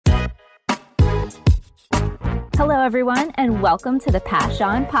Hello, everyone, and welcome to the Pasch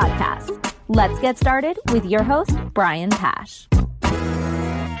podcast. Let's get started with your host, Brian Pasch.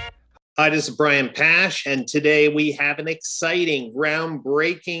 Hi, this is Brian Pasch, and today we have an exciting,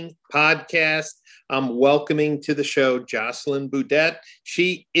 groundbreaking podcast. I'm welcoming to the show Josselyn Boudett.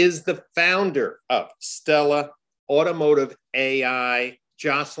 She is the founder of Stella.ai.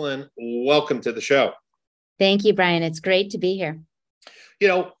 Josselyn, welcome to the show. Thank you, Brian. It's great to be here. You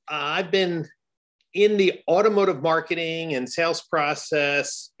know, I've been in the automotive marketing and sales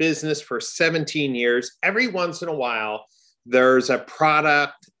process business for 17 years. Every once in a while, there's a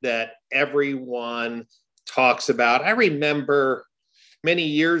product that everyone talks about. I remember many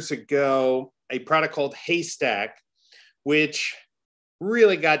years ago, a product called Haystack, which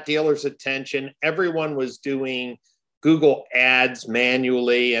really got dealers' attention. Everyone was doing Google ads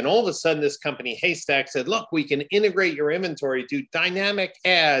manually. And all of a sudden, this company, Haystack, said, look, we can integrate your inventory, do dynamic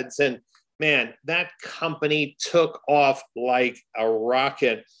ads. And man, that company took off like a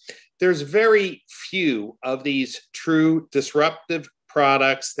rocket. There's very few of these true disruptive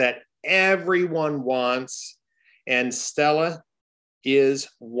products that everyone wants, and Stella is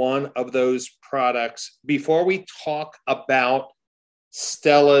one of those products. Before we talk about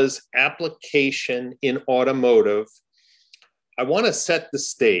Stella's application in automotive, I want to set the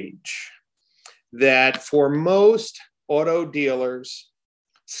stage that for most auto dealers,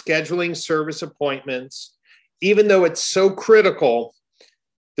 scheduling service appointments, even though it's so critical,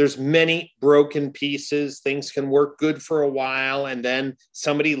 there's many broken pieces. Things can work good for a while, and then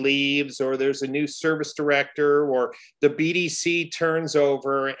somebody leaves, or there's a new service director, or the BDC turns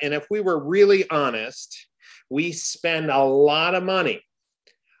over. And if we were really honest, we spend a lot of money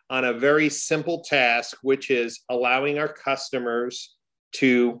on a very simple task, which is allowing our customers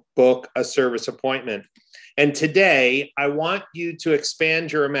to book a service appointment. And today, I want you to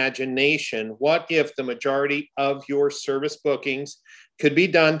expand your imagination. What if the majority of your service bookings could be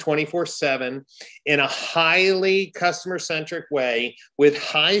done 24/7 in a highly customer-centric way with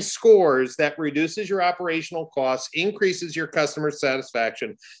high scores that reduces your operational costs, increases your customer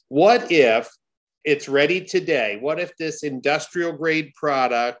satisfaction? What if it's ready today? What if this industrial-grade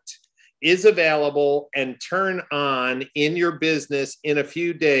product is available and turn on in your business in a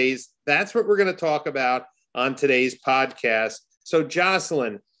few days? That's what we're going to talk about on today's podcast. So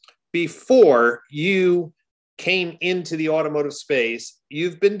Josselyn, before you came into the automotive space,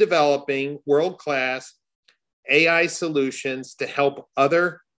 you've been developing world-class AI solutions to help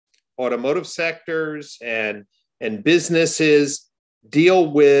other automotive sectors and businesses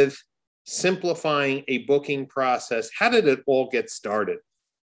deal with simplifying a booking process. How did it all get started?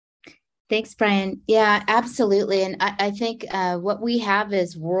 Thanks, Brian. Yeah, absolutely. And I think what we have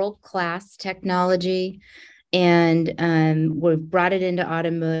is world-class technology, and we've brought it into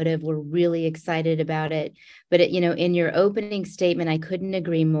automotive. We're really excited about it. But, in your opening statement, I couldn't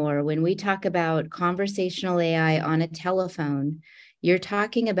agree more. When we talk about conversational AI on a telephone, you're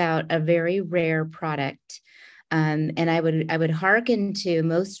talking about a very rare product. And I would hearken to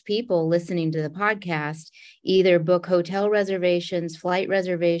most people listening to the podcast, either book hotel reservations, flight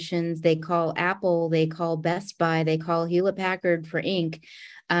reservations, they call Apple, they call Best Buy, they call Hewlett Packard for Inc.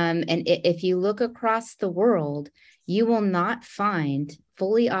 And if you look across the world, you will not find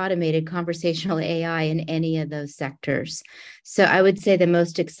fully automated conversational AI in any of those sectors. So I would say the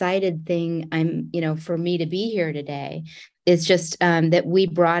most excited thing for me to be here today is just that we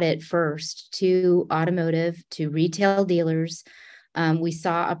brought it first to automotive, to retail dealers. We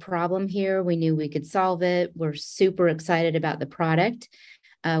saw a problem here. We knew we could solve it. We're super excited about the product.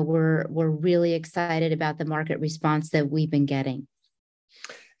 We're really excited about the market response that we've been getting.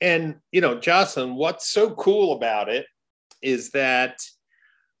 And, Josselyn, what's so cool about it is that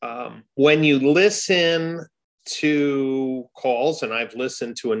when you listen to calls, and I've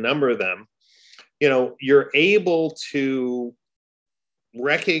listened to a number of them, you're able to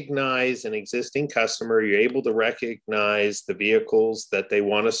recognize an existing customer. You're able to recognize the vehicles that they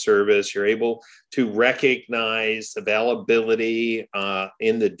want to service. You're able to recognize availability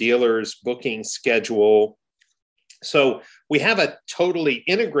in the dealer's booking schedule. So we have a totally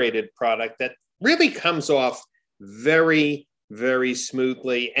integrated product that really comes off very, very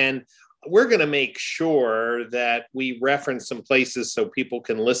smoothly. And we're going to make sure that we reference some places so people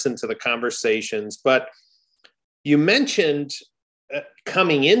can listen to the conversations. But you mentioned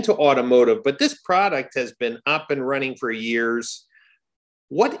coming into automotive, but this product has been up and running for years.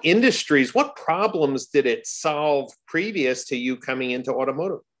 What industries, what problems did it solve previous to you coming into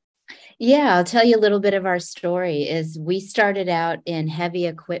automotive? Yeah, I'll tell you a little bit of our story. Is we started out in heavy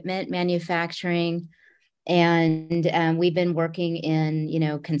equipment manufacturing And we've been working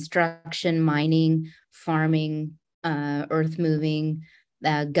in, construction, mining, farming, earth moving,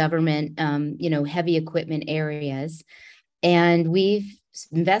 government, heavy equipment areas. And we've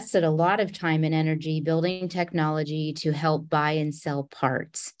invested a lot of time and energy building technology to help buy and sell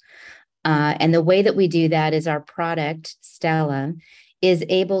parts. And the way that we do that is our product, Stella, is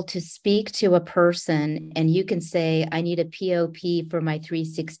able to speak to a person, and you can say, I need a POP for my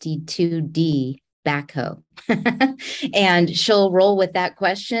 362D backhoe. And she'll roll with that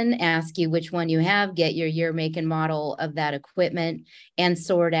question, ask you which one you have, get your year, make, and model of that equipment, and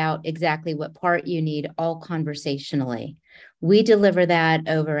sort out exactly what part you need, all conversationally. We deliver that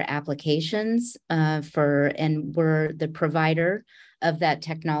over applications and we're the provider of that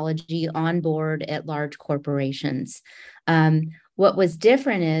technology on board at large corporations. What was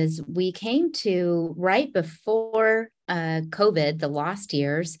different is we came to right before COVID, the lost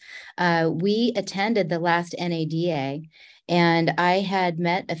years, we attended the last NADA, and I had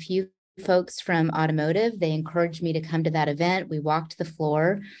met a few folks from automotive. They encouraged me to come to that event. We walked the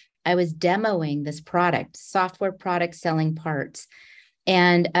floor. I was demoing this product, software product selling parts.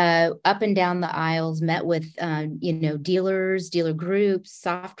 And up and down the aisles, met with, dealers, dealer groups,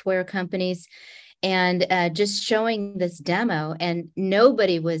 software companies, and just showing this demo. And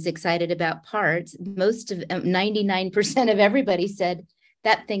nobody was excited about parts. Most of 99% of everybody said,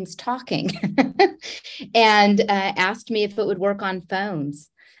 that thing's talking, and asked me if it would work on phones.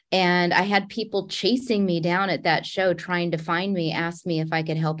 And I had people chasing me down at that show, trying to find me, ask me if I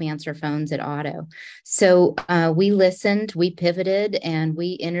could help answer phones at auto. So we listened, we pivoted, and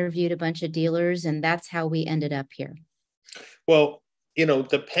we interviewed a bunch of dealers, and that's how we ended up here. Well,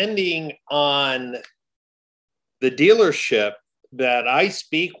 depending on the dealership that I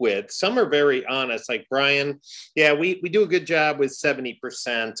speak with, some are very honest, like Brian, yeah, we do a good job with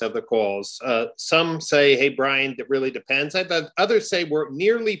 70% of the calls. Some say, hey, Brian, it really depends. Others say we're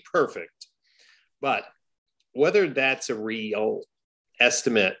nearly perfect. But whether that's a real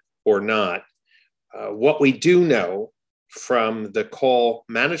estimate or not, what we do know from the call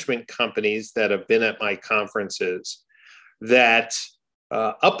management companies that have been at my conferences, that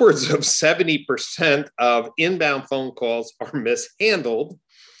upwards of 70% of inbound phone calls are mishandled,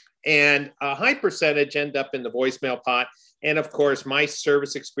 and a high percentage end up in the voicemail pot. And of course, my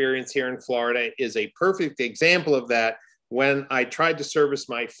service experience here in Florida is a perfect example of that. When I tried to service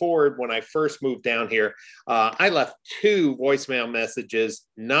my Ford when I first moved down here, I left 2 voicemail messages,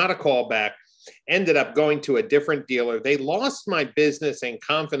 not a call back, ended up going to a different dealer. They lost my business and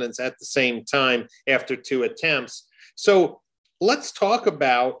confidence at the same time after 2 attempts. So let's talk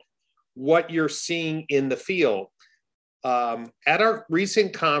about what you're seeing in the field. At our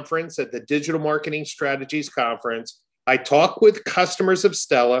recent conference, at the Digital Marketing Strategies Conference, I talked with customers of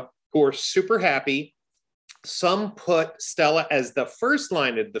Stella who are super happy. Some put Stella as the first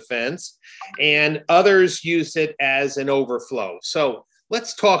line of defense, and others use it as an overflow. So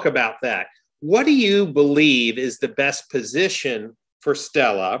let's talk about that. What do you believe is the best position for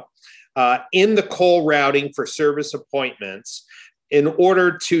Stella in the call routing for service appointments in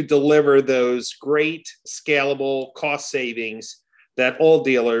order to deliver those great scalable cost savings that all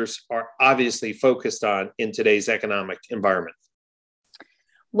dealers are obviously focused on in today's economic environment?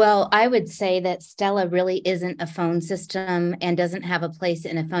 Well, I would say that Stella really isn't a phone system and doesn't have a place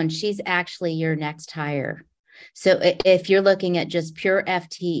in a phone. She's actually your next hire. So if you're looking at just pure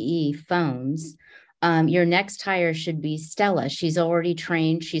FTE phones, your next hire should be Stella. She's already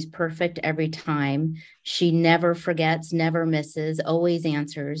trained. She's perfect every time. She never forgets, never misses, always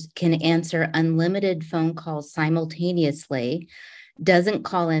answers, can answer unlimited phone calls simultaneously, doesn't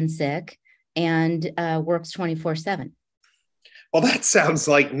call in sick, and works 24/7. Well, that sounds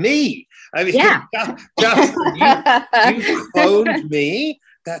like me. I mean, yeah. you cloned me.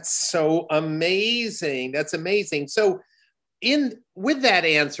 That's so amazing. That's amazing. So with that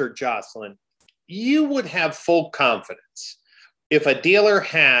answer, Josselyn, you would have full confidence if a dealer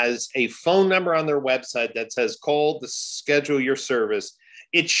has a phone number on their website that says call to schedule your service.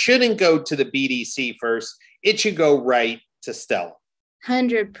 It shouldn't go to the BDC first. It should go right to Stella.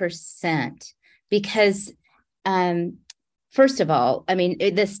 100%. Because first of all, I mean,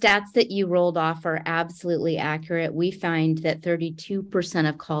 the stats that you rolled off are absolutely accurate. We find that 32%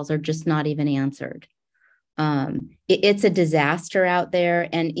 of calls are just not even answered. It's a disaster out there.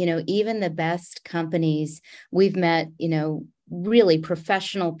 And, even the best companies, we've met, really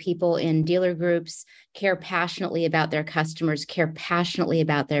professional people in dealer groups, care passionately about their customers, care passionately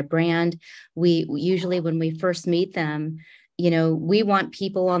about their brand. We usually, when we first meet them, we want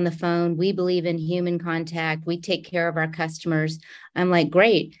people on the phone. We believe in human contact. We take care of our customers. I'm like,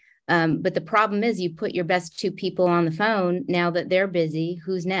 great. But the problem is you put your best two people on the phone. Now that they're busy,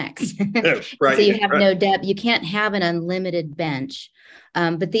 who's next? Right. So you have no depth. You can't have an unlimited bench.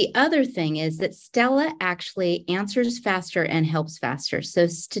 But the other thing is that Stella actually answers faster and helps faster. So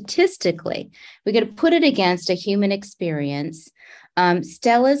statistically, we're going to put it against a human experience.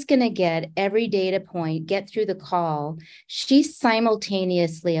 Stella's going to get every data point, get through the call. She's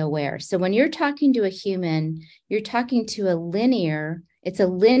simultaneously aware. So when you're talking to a human, you're talking to it's a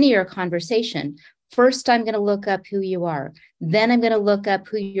linear conversation. First, I'm going to look up who you are. Then I'm going to look up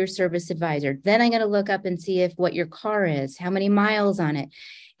who your service advisor. Then I'm going to look up and see what your car is, how many miles on it.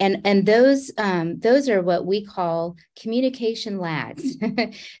 And those are what we call communication lags.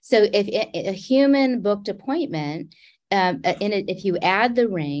 So if a human booked appointment, if you add the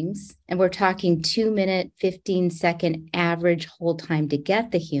rings, and we're talking 2-minute, 15-second average hold time to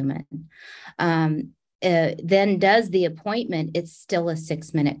get the human, then does the appointment, it's still a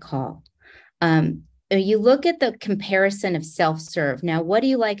 6-minute call. You look at the comparison of self-serve. Now, what do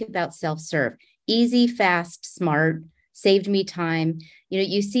you like about self-serve? Easy, fast, smart, saved me time.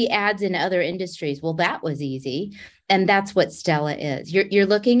 You see ads in other industries. Well, that was easy. And that's what Stella is. You're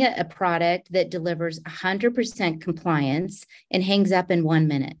looking at a product that delivers 100% compliance and hangs up in 1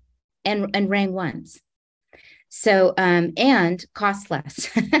 minute and rang once. So, and cost less.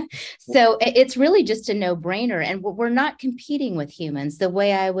 So it's really just a no-brainer. And we're not competing with humans. The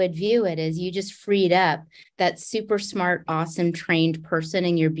way I would view it is you just freed up that super smart, awesome, trained person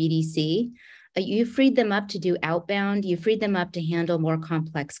in your BDC. You freed them up to do outbound. You freed them up to handle more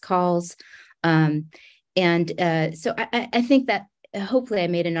complex calls. So I think that hopefully I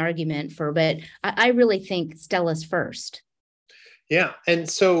made an argument but I really think Stella's first. Yeah. And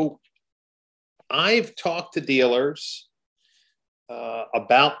so I've talked to dealers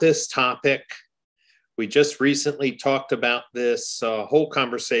about this topic. We just recently talked about this whole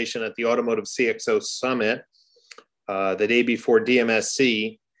conversation at the Automotive CXO Summit the day before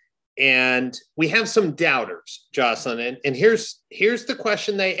DMSC. And we have some doubters, Josselyn. And here's the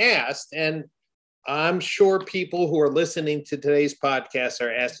question they asked. And I'm sure people who are listening to today's podcast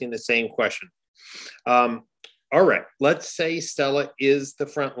are asking the same question. All right, let's say Stella is the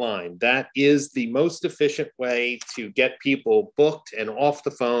front line. That is the most efficient way to get people booked and off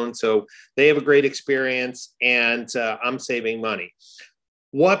the phone so they have a great experience and I'm saving money.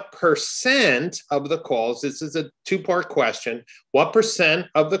 What percent of the calls, this is a two-part question, what percent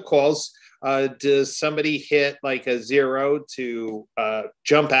of the calls does somebody hit like a 0 to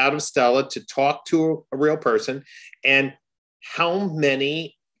jump out of Stella to talk to a real person? And how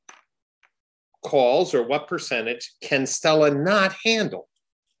many calls or what percentage can Stella not handle?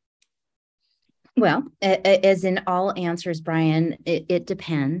 Well, as in all answers, Brian, it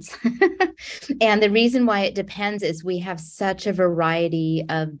depends. And the reason why it depends is we have such a variety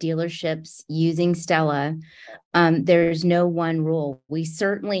of dealerships using Stella. There's no one rule. We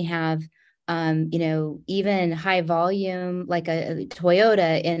certainly have, even high volume, like a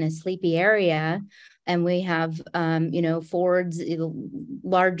Toyota in a sleepy area. And we have, Ford's second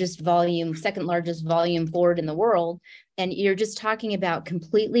largest volume Ford in the world. And you're just talking about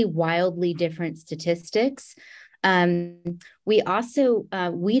completely wildly different statistics. We also,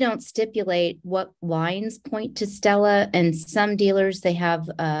 we don't stipulate what lines point to Stella. And some dealers, they have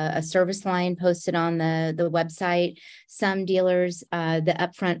a service line posted on the website. Some dealers, the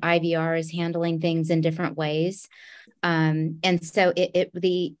upfront IVR is handling things in different ways. And so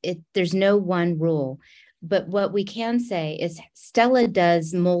there's no one rule. But what we can say is Stella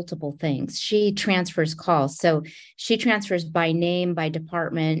does multiple things. She transfers calls. So she transfers by name, by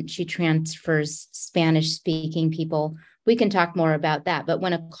department. She transfers Spanish-speaking people. We can talk more about that. But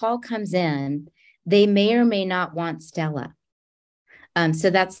when a call comes in, they may or may not want Stella. So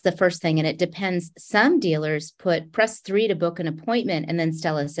that's the first thing. And it depends. Some dealers press 3 to book an appointment, and then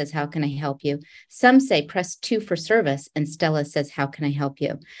Stella says, how can I help you? Some say press 2 for service, and Stella says, how can I help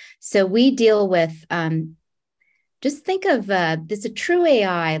you? So we deal with, just think of this, a true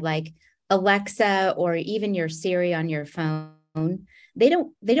AI like Alexa or even your Siri on your phone. They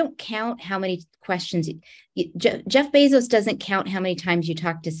don't count how many questions. Jeff Bezos doesn't count how many times you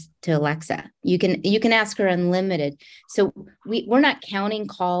talk to Alexa. You can ask her unlimited. So we're not counting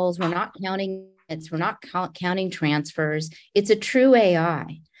calls. We're not counting minutes. We're not counting transfers. It's a true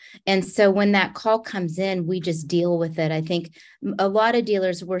AI. And so when that call comes in, we just deal with it. I think a lot of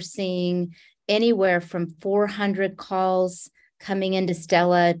dealers, we're seeing anywhere from 400 calls coming into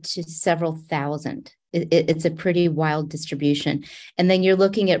Stella to several thousand. It's a pretty wild distribution. And then you're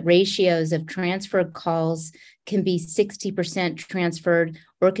looking at ratios of transferred calls can be 60% transferred,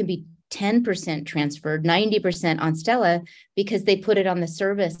 or it can be 10% transferred, 90% on Stella, because they put it on the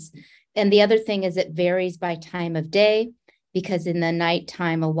service. And the other thing is it varies by time of day, because in the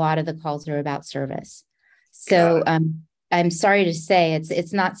nighttime, a lot of the calls are about service. So I'm sorry to say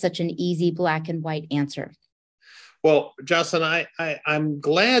it's not such an easy black and white answer. Well, Josselyn, I'm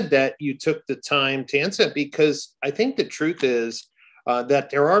glad that you took the time to answer it, because I think the truth is that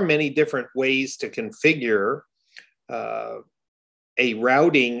there are many different ways to configure a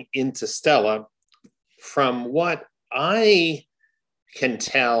routing into Stella. From what I can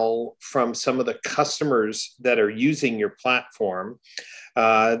tell from some of the customers that are using your platform,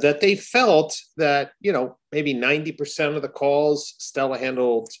 that they felt that, maybe 90% of the calls Stella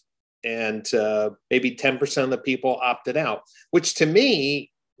handled, and maybe 10% of the people opted out, which to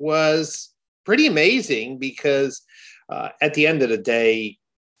me was pretty amazing, because at the end of the day,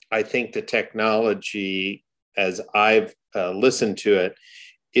 I think the technology, as I've listened to it,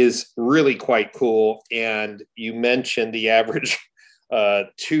 is really quite cool. And you mentioned the average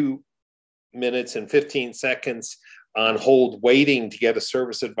 2 minutes and 15 seconds on hold waiting to get a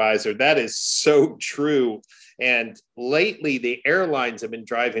service advisor. That is so true. And lately, the airlines have been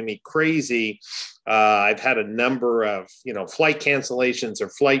driving me crazy. I've had a number of, flight cancellations or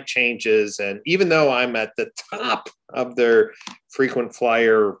flight changes. And even though I'm at the top of their frequent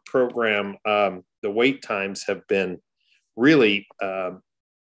flyer program, the wait times have been really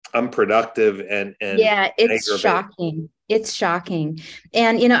unproductive and yeah, it's aggravating. shocking. It's shocking.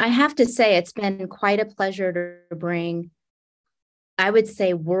 And, I have to say, it's been quite a pleasure to bring, I would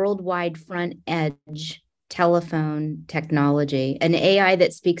say, worldwide front edge telephone technology, an AI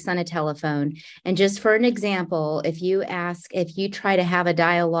that speaks on a telephone. And just for an example, if you try to have a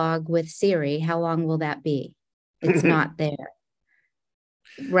dialogue with Siri, how long will that be? It's not there.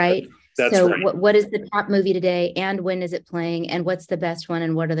 Right? That's so right. what is the top movie today, and when is it playing, and what's the best one,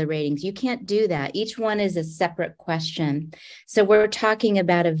 and what are the ratings? You can't do that. Each one is a separate question. So we're talking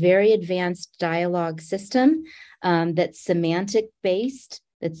about a very advanced dialogue system that's semantic based,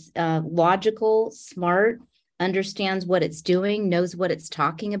 that's logical, smart, understands what it's doing, knows what it's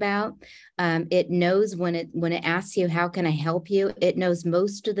talking about. It knows when it asks you, how can I help you? It knows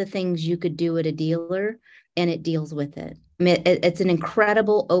most of the things you could do at a dealer, and it deals with it. I mean, it's an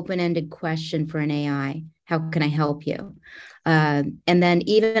incredible open-ended question for an AI. How can I help you? And then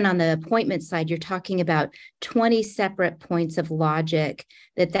even on the appointment side, you're talking about 20 separate points of logic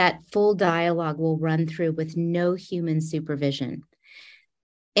that full dialogue will run through with no human supervision.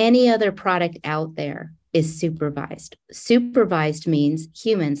 Any other product out there is supervised. Supervised means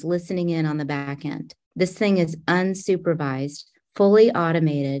humans listening in on the back end. This thing is unsupervised, fully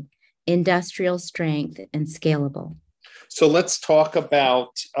automated, industrial strength, and scalable. So let's talk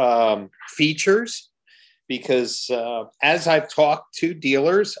about features, because as I've talked to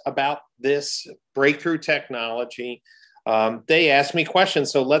dealers about this breakthrough technology, they ask me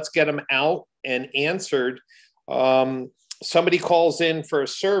questions. So let's get them out and answered. Somebody calls in for a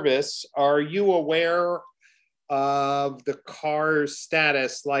service. Are you aware of the car's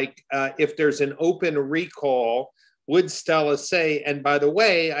status? Like if there's an open recall, would Stella say, and by the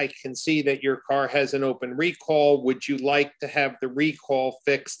way, I can see that your car has an open recall. Would you like to have the recall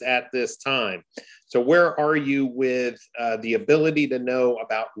fixed at this time? So where are you with the ability to know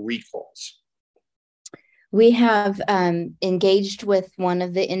about recalls? We have engaged with one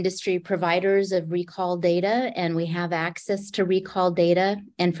of the industry providers of recall data, and we have access to recall data.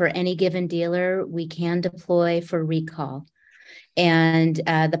 And for any given dealer, we can deploy for recall. And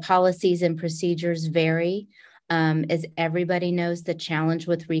the policies and procedures vary. As everybody knows, the challenge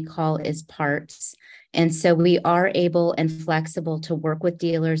with recall is parts. And so we are able and flexible to work with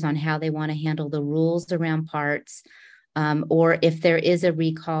dealers on how they want to handle the rules around parts. Or if there is a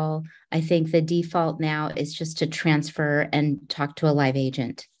recall, I think the default now is just to transfer and talk to a live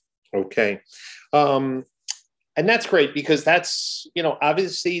agent. Okay. And that's great, because that's,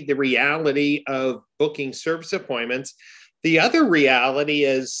 obviously the reality of booking service appointments. The other reality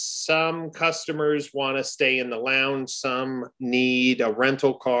is some customers want to stay in the lounge. Some need a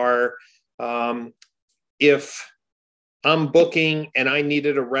rental car. If I'm booking and I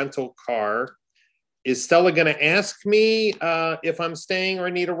needed a rental car, is Stella going to ask me if I'm staying or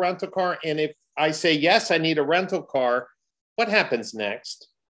I need a rental car? And if I say, yes, I need a rental car, what happens next?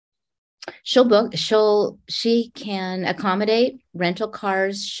 She'll book, she can accommodate rental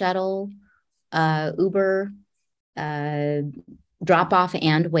cars, shuttle, Uber, drop off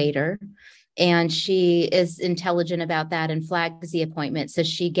and waiter. And she is intelligent about that and flags the appointment. So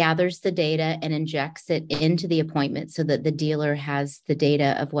she gathers the data and injects it into the appointment so that the dealer has the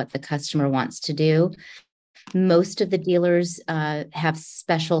data of what the customer wants to do. Most of the dealers have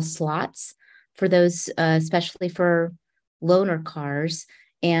special slots for those, especially for loaner cars.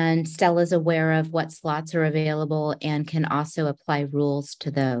 And Stella's aware of what slots are available and can also apply rules to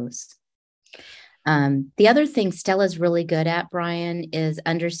those. The other thing Stella's really good at, Brian, is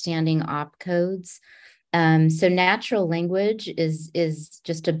understanding opcodes. So natural language is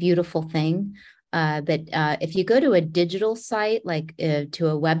just a beautiful thing. But if you go to a digital site, like to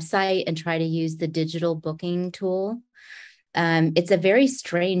a website and try to use the digital booking tool, it's a very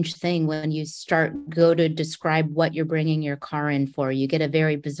strange thing when you go to describe what you're bringing your car in for. You get a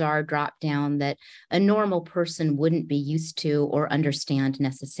very bizarre drop down that a normal person wouldn't be used to or understand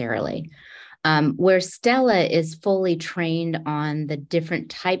necessarily. Where Stella is fully trained on the different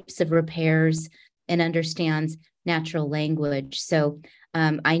types of repairs and understands natural language. So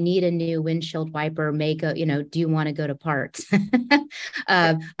I need a new windshield wiper. Do you want to go to parts?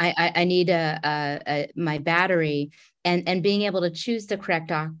 I need my battery. And being able to choose the correct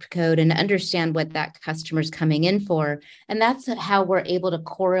opcode and understand what that customer's coming in for. And that's how we're able to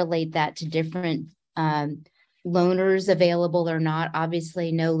correlate that to different loaners available or not.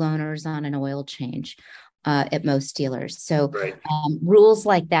 Obviously, no loaners on an oil change at most dealers. So Right. Rules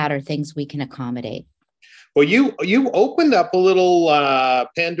like that are things we can accommodate. Well, you opened up a little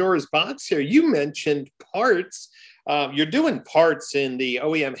Pandora's box here. You mentioned parts. You're doing parts in the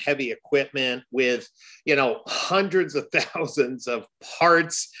OEM heavy equipment with, hundreds of thousands of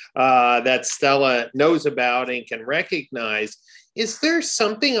parts that Stella knows about and can recognize. Is there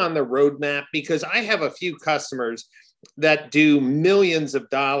something on the roadmap? Because I have a few customers that do millions of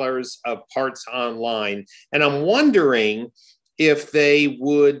dollars of parts online, and I'm wondering if they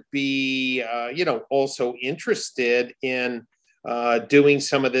would be, also interested in doing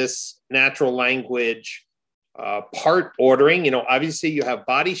some of this natural language part ordering. Obviously you have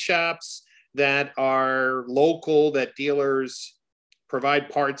body shops that are local that dealers provide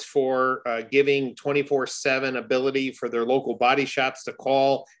parts for, giving 24/7 ability for their local body shops to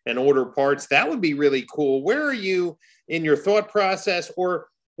call and order parts. That would be really cool. Where are you in your thought process, or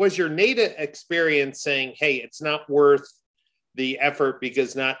was your native experience saying, hey, it's not worth the effort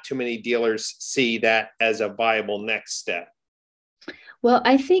because not too many dealers see that as a viable next step? Well,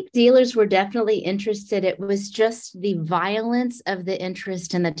 I think dealers were definitely interested. It was just the violence of the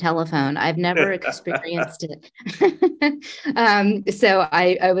interest in the telephone. I've never experienced it. So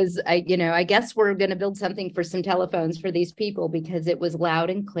I guess we're going to build something for some telephones for these people because it was loud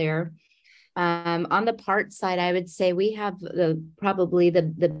and clear. On the parts side, I would say we have probably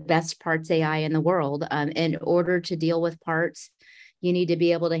the best parts AI in the world. In order to deal with parts, you need to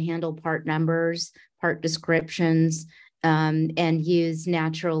be able to handle part numbers, part descriptions, and use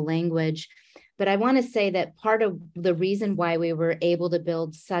natural language. But I want to say that part of the reason why we were able to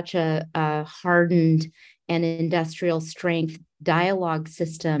build such a hardened and industrial strength dialogue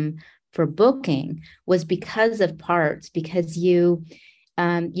system for booking was because of parts, because you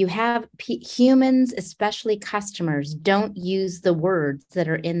have humans, especially customers, don't use the words that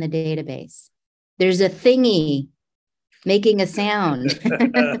are in the database. There's a thingy making a sound,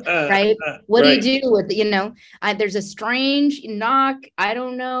 right? What Right. do you do with, there's a strange knock. I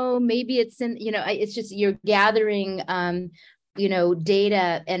don't know. Maybe it's in, it's just, you're gathering,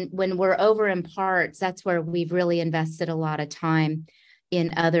 data. And when we're over in parts, that's where we've really invested a lot of time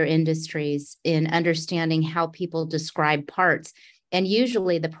in other industries in understanding how people describe parts. And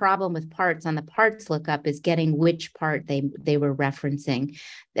usually the problem with parts on the parts lookup is getting which part they were referencing.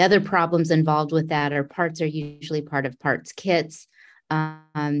 The other problems involved with that are parts are usually part of parts kits.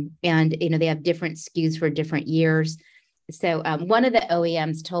 And, they have different SKUs for different years. So one of the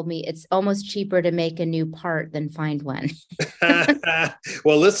OEMs told me it's almost cheaper to make a new part than find one.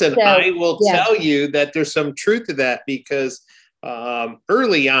 Well, listen, I will tell you that there's some truth to that because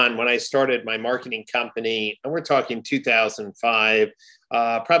early on when I started my marketing company, and we're talking 2005,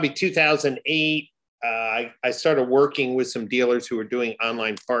 probably 2008, I started working with some dealers who were doing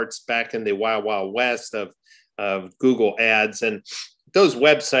online parts back in the wild, wild west of Google ads. And those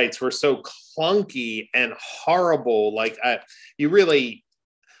websites were so clunky and horrible. Like you really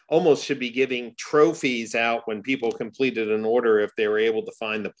almost should be giving trophies out when people completed an order if they were able to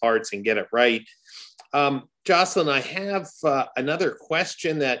find the parts and get it right. Josselyn, I have another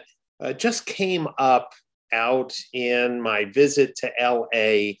question that just came up out in my visit to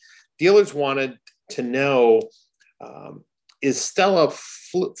LA. Dealers wanted to know, is Stella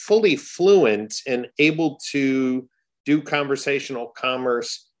fully fluent and able to do conversational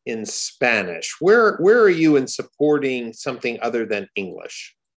commerce in Spanish? Where are you in supporting something other than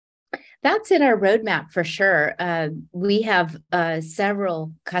English? That's in our roadmap for sure. We have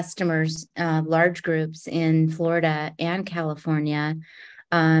several customers, large groups in Florida and California,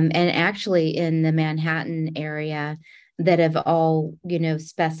 and actually in the Manhattan area that have all,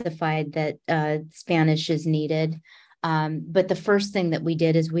 specified that Spanish is needed. But the first thing that we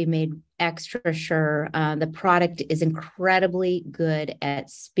did is we made extra sure the product is incredibly good at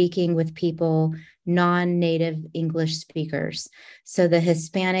speaking with people, non-native English speakers. So the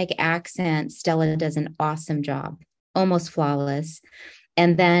Hispanic accent, Stella does an awesome job, almost flawless.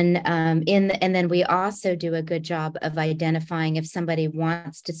 And then and then we also do a good job of identifying if somebody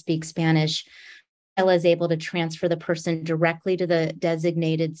wants to speak Spanish. Stella is able to transfer the person directly to the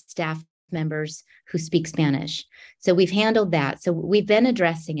designated staff members who speak Spanish. So we've handled that. So we've been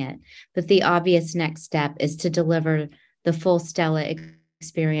addressing it, but the obvious next step is to deliver the full Stella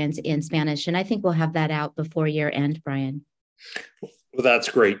experience in Spanish. And I think we'll have that out before year end, Brian. Well, that's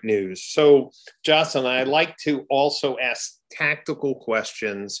great news. So, Josselyn, I'd like to also ask tactical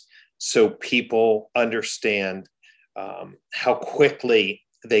questions so people understand how quickly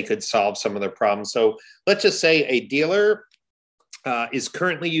they could solve some of their problems. So let's just say a dealer is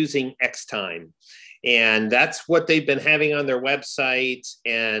currently using Xtime, and that's what they've been having on their website,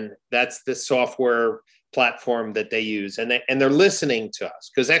 and that's the software platform that they use, and they're listening to us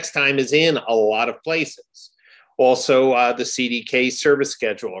because Xtime is in a lot of places. Also, the CDK service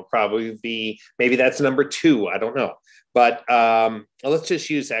schedule will probably be, maybe that's number 2, I don't know, but let's just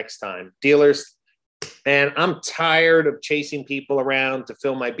use Xtime. Dealers, and I'm tired of chasing people around to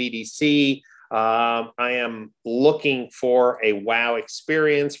fill my BDC. I am looking for a wow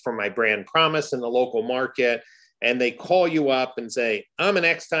experience for my brand promise in the local market. And they call you up and say, I'm an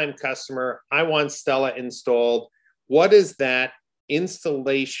Xtime customer. I want Stella installed. What is that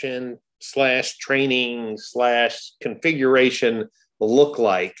installation / training / configuration look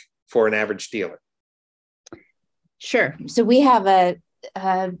like for an average dealer? Sure. So we have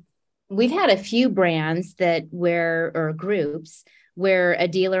we've had a few brands or groups where a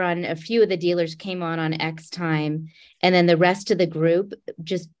few of the dealers came on Xtime, and then the rest of the group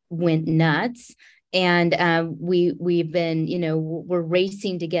just went nuts. And we've been, we're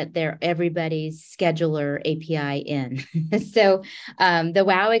racing to get everybody's scheduler API in. So the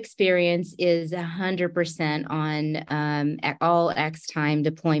WOW experience is 100% on all Xtime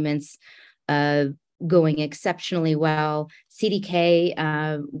deployments, going exceptionally well. CDK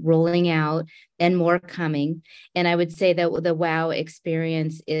rolling out and more coming. And I would say that the WOW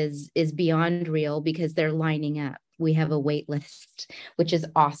experience is beyond real because they're lining up. We have a wait list, which is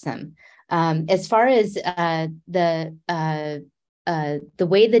awesome. As far as the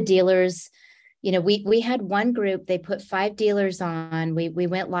way the dealers, we had one group, they put 5 dealers on. We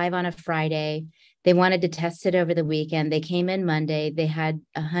went live on a Friday. They wanted to test it over the weekend. They came in Monday. They had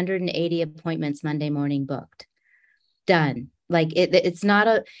 180 appointments Monday morning booked. Done. Like it's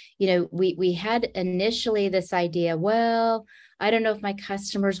not we had initially this idea, well, I don't know if my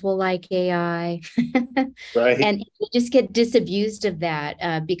customers will like AI. Right. And you just get disabused of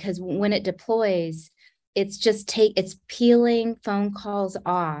that because when it deploys, it's peeling phone calls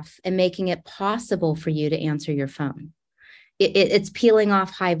off and making it possible for you to answer your phone. It's peeling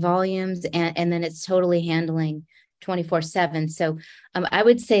off high volumes and then it's totally handling 24/7. So I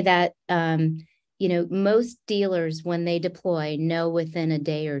would say that, most dealers, when they deploy, know within a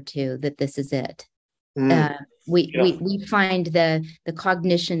day or 2 that this is it. We find the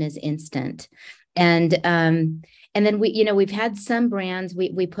cognition is instant. And then we've had some brands,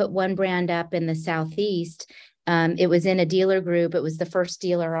 we put one brand up in the Southeast. It was in a dealer group. It was the first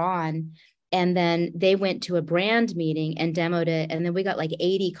dealer on. And then they went to a brand meeting and demoed it. And then we got like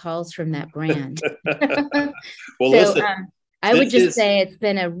 80 calls from that brand. Well, so listen, I would just say it's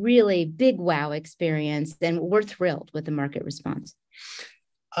been a really big wow experience. And we're thrilled with the market response.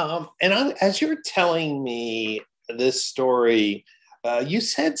 As you're telling me this story, you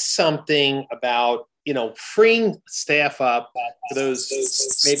said something about, freeing staff up for those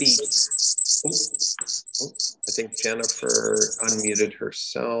maybe. I think Jennifer unmuted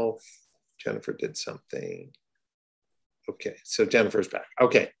herself. Jennifer did something. Okay, so Jennifer's back.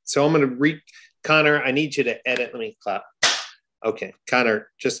 Okay, so I'm going to read. Connor, I need you to edit. Let me clap. Okay, Connor,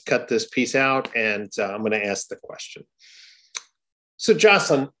 just cut this piece out, and I'm going to ask the question. So,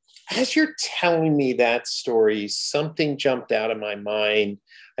 Josselyn, as you're telling me that story, something jumped out of my mind.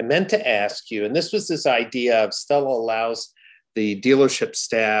 I meant to ask you, and this was this idea of Stella allows the dealership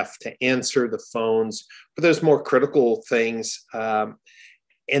staff to answer the phones for those more critical things. And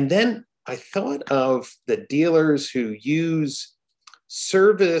then I thought of the dealers who use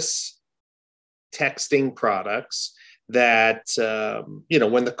service texting products that,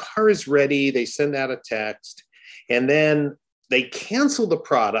 when the car is ready, they send out a text and then they cancel the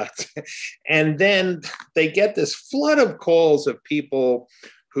product. And then they get this flood of calls of people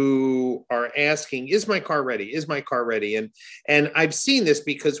who are asking, is my car ready? Is my car ready? And I've seen this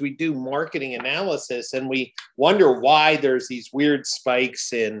because we do marketing analysis and we wonder why there's these weird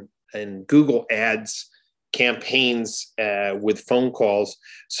spikes in Google ads campaigns with phone calls.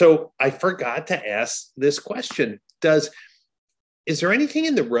 So I forgot to ask this question. Is there anything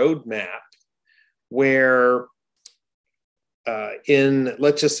in the roadmap where in,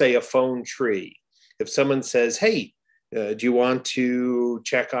 let's just say, a phone tree, if someone says, hey, do you want to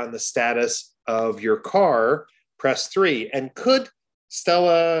check on the status of your car? Press 3. And could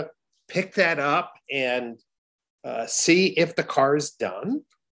Stella pick that up and see if the car is done?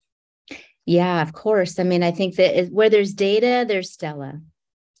 Yeah, of course. I mean, I think that where there's data, there's Stella.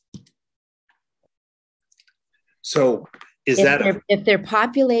 So if they're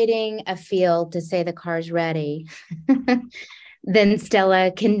populating a field to say the car's ready, then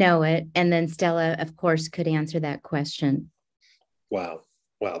Stella can know it. And then Stella, of course, could answer that question. Wow,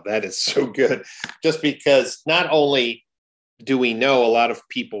 that is so good. Just because not only do we know a lot of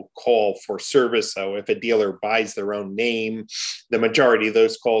people call for service, so if a dealer buys their own name, the majority of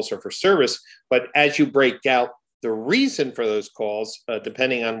those calls are for service. But as you break out the reason for those calls,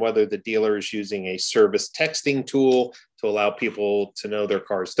 depending on whether the dealer is using a service texting tool to allow people to know their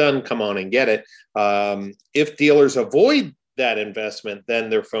car's done, come on and get it. If dealers avoid that investment, then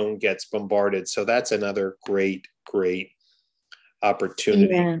their phone gets bombarded. So that's another great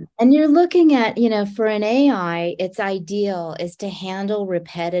opportunity. Yeah. And you're looking at, for an AI, its ideal is to handle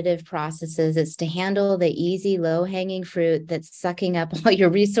repetitive processes. It's to handle the easy, low-hanging fruit that's sucking up all your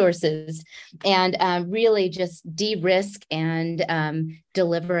resources and really just de-risk and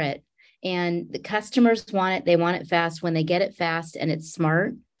deliver it. And the customers want it. They want it fast. When they get it fast and it's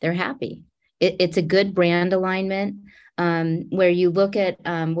smart, they're happy. It's a good brand alignment. Where you look at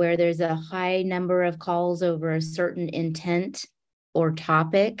where there's a high number of calls over a certain intent or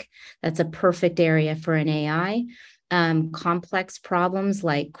topic, that's a perfect area for an AI. Complex problems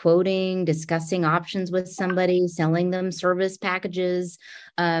like quoting, discussing options with somebody, selling them service packages,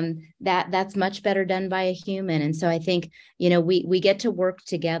 that's much better done by a human. And so I think, we get to work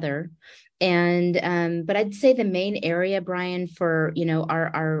together. And but I'd say the main area, Brian, for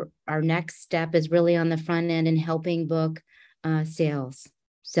our next step is really on the front end and helping book sales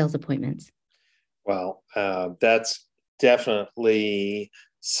appointments. Well, that's definitely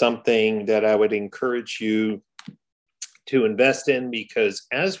something that I would encourage you to invest in, because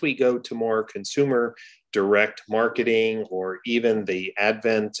as we go to more consumer direct marketing, or even the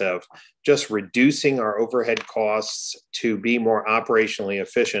advent of just reducing our overhead costs to be more operationally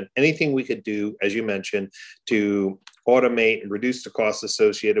efficient, anything we could do, as you mentioned, to automate and reduce the costs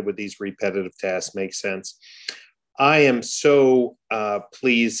associated with these repetitive tasks makes sense. I am so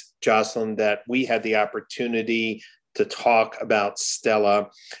pleased, Josselyn, that we had the opportunity to talk about Stella.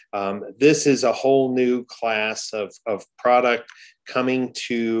 This is a whole new class of product coming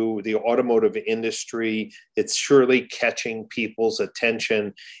to the automotive industry. It's surely catching people's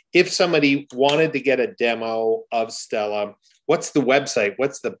attention. If somebody wanted to get a demo of Stella, what's the website?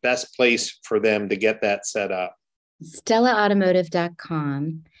 What's the best place for them to get that set up?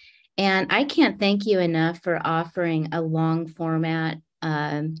 StellaAutomotive.com. And I can't thank you enough for offering a long format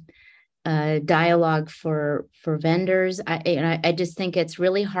dialogue for vendors. I just think it's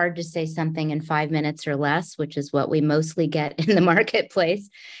really hard to say something in 5 minutes or less, which is what we mostly get in the marketplace.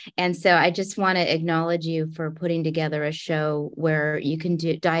 And so I just want to acknowledge you for putting together a show where you can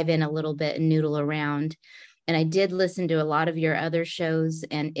dive in a little bit and noodle around. And I did listen to a lot of your other shows,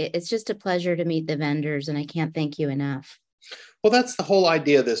 and it's just a pleasure to meet the vendors, and I can't thank you enough. Well, that's the whole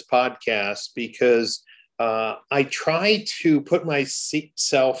idea of this podcast, because I try to put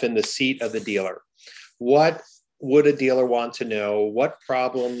myself in the seat of the dealer. What would a dealer want to know? What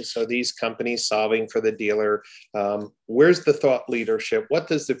problems are these companies solving for the dealer? Where's the thought leadership? What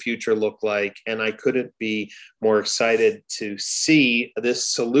does the future look like? And I couldn't be more excited to see this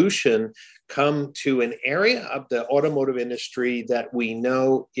solution come to an area of the automotive industry that we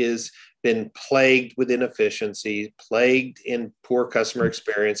know is been plagued with inefficiency, plagued in poor customer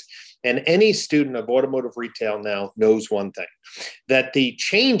experience. And any student of automotive retail now knows one thing, that the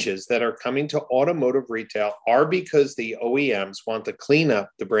changes that are coming to automotive retail are because the OEMs want to clean up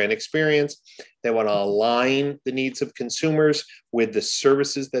the brand experience. They want to align the needs of consumers with the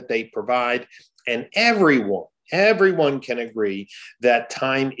services that they provide. And everyone everyone can agree that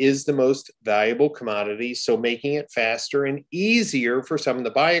time is the most valuable commodity. So making it faster and easier for someone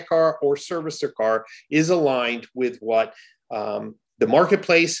to buy a car or service their car is aligned with what the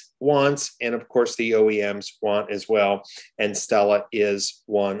marketplace wants, and of course the OEMs want as well. And Stella is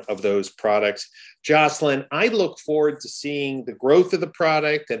one of those products. Josselyn, I look forward to seeing the growth of the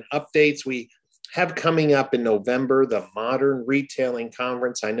product and updates we have coming up in November, the Modern Retailing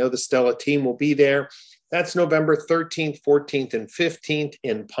Conference. I know the Stella team will be there. That's November 13th, 14th, and 15th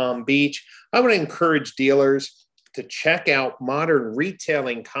in Palm Beach. I want to encourage dealers to check out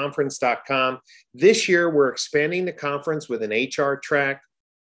modernretailingconference.com. This year, we're expanding the conference with an HR track,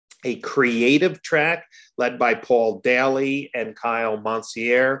 a creative track led by Paul Daly and Kyle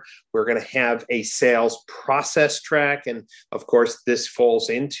Monsier. We're going to have a sales process track. And of course, this falls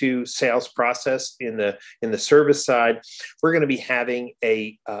into sales process in the service side. We're going to be having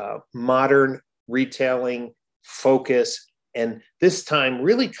a modern retailing focus, and this time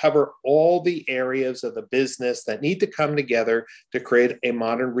really cover all the areas of the business that need to come together to create a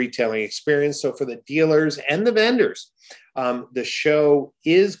modern retailing experience. So for the dealers and the vendors, the show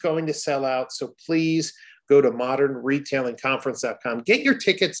is going to sell out. So please go to modernretailingconference.com. Get your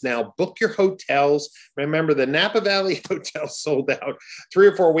tickets now. Book your hotels. Remember, the Napa Valley Hotel sold out 3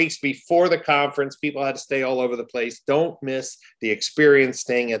 or 4 weeks before the conference. People had to stay all over the place. Don't miss the experience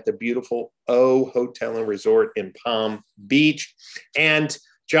staying at the beautiful O Hotel and Resort in Palm Beach. And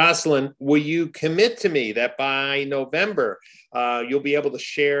Josselyn, will you commit to me that by November, you'll be able to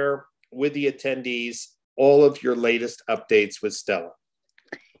share with the attendees all of your latest updates with Stella?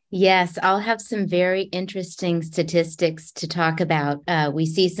 Yes, I'll have some very interesting statistics to talk about. We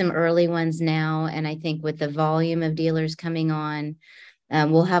see some early ones now, and I think with the volume of dealers coming on,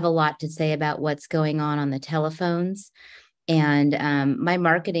 we'll have a lot to say about what's going on the telephones. And my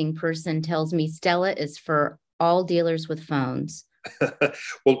marketing person tells me Stella is for all dealers with phones.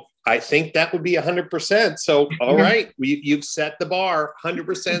 Well, I think that would be 100%. So, all right, you've set the bar,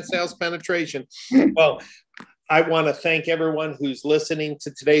 100% sales penetration. Well, I want to thank everyone who's listening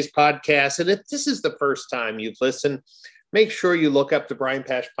to today's podcast. And if this is the first time you've listened, make sure you look up the Brian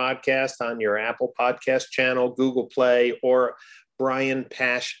Pasch podcast on your Apple Podcast channel, Google Play, or Brian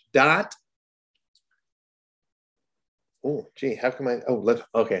Pasch . Oh, gee, how come I?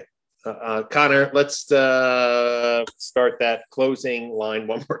 Okay. Connor, let's start that closing line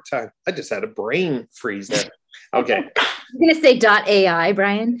one more time. I just had a brain freeze there. Okay. I'm going to say .ai,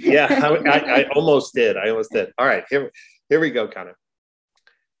 Brian. Yeah, I almost did. All right, here we go, Connor.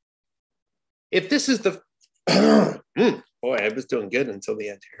 If this is the boy, I was doing good until the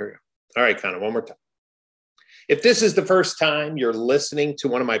end. Here we go. All right, Connor, one more time. If this is the first time you're listening to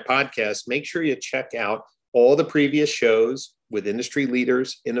one of my podcasts, make sure you check out all the previous shows with industry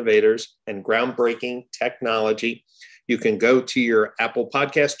leaders, innovators, and groundbreaking technology. You can go to your Apple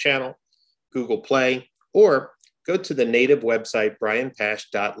Podcast channel, Google Play, or go to the native website,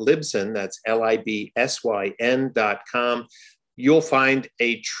 brianpasch.libsyn, that's LIBSYN.com. You'll find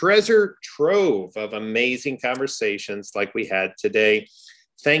a treasure trove of amazing conversations like we had today.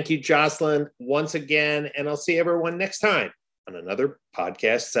 Thank you, Josselyn, once again, and I'll see everyone next time on another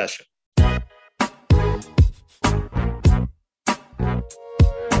podcast session.